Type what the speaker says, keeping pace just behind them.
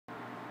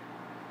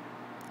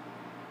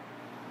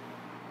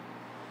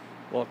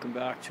Welcome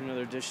back to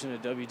another edition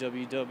of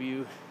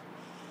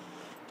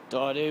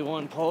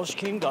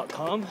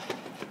www.a1polishking.com.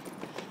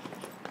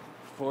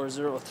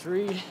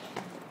 403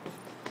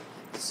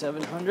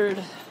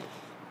 700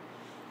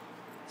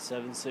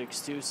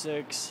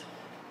 7626.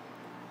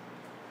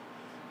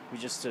 We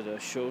just did a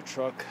show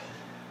truck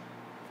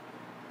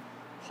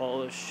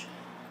polish.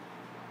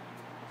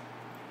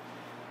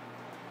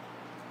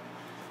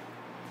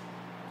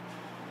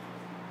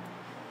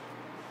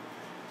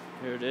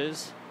 Here it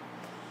is.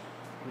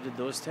 We did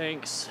those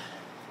tanks.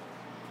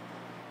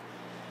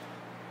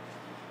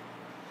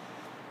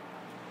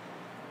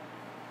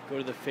 Go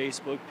to the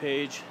Facebook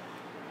page,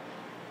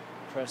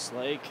 press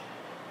like,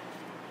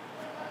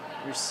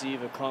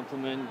 receive a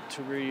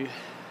complimentary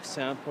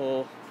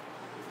sample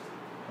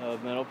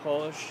of metal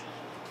polish.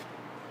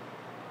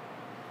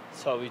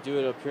 That's how we do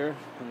it up here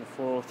in the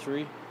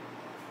 403.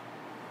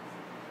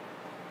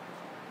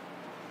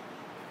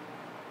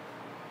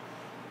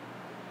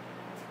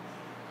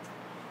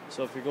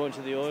 So if you're going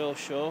to the oil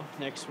show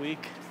next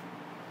week,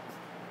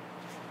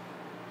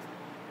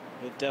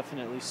 you'll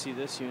definitely see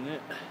this unit.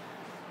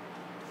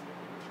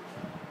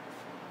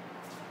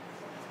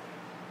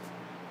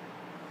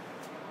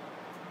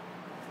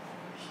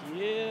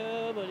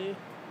 Yeah, buddy.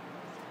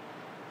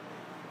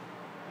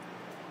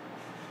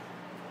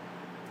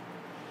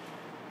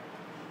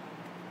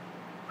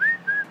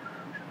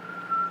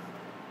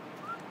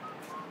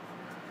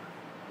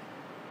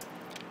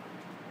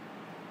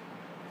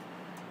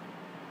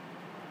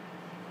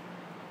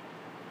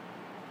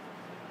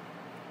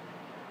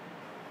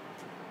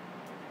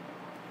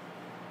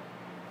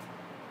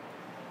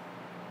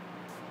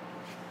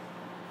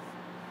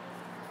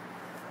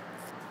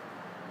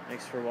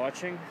 Thanks for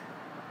watching.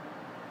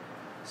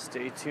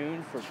 Stay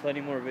tuned for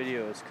plenty more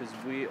videos because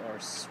we are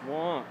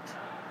swamped.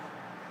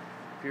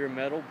 If you're a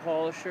metal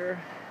polisher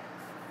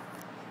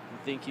and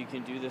think you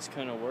can do this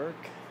kind of work,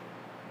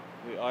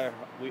 we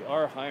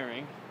are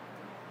hiring.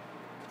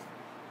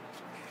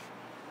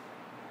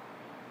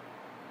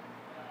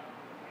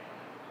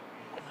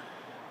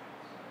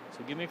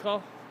 So give me a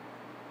call.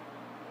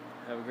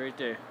 Have a great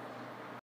day.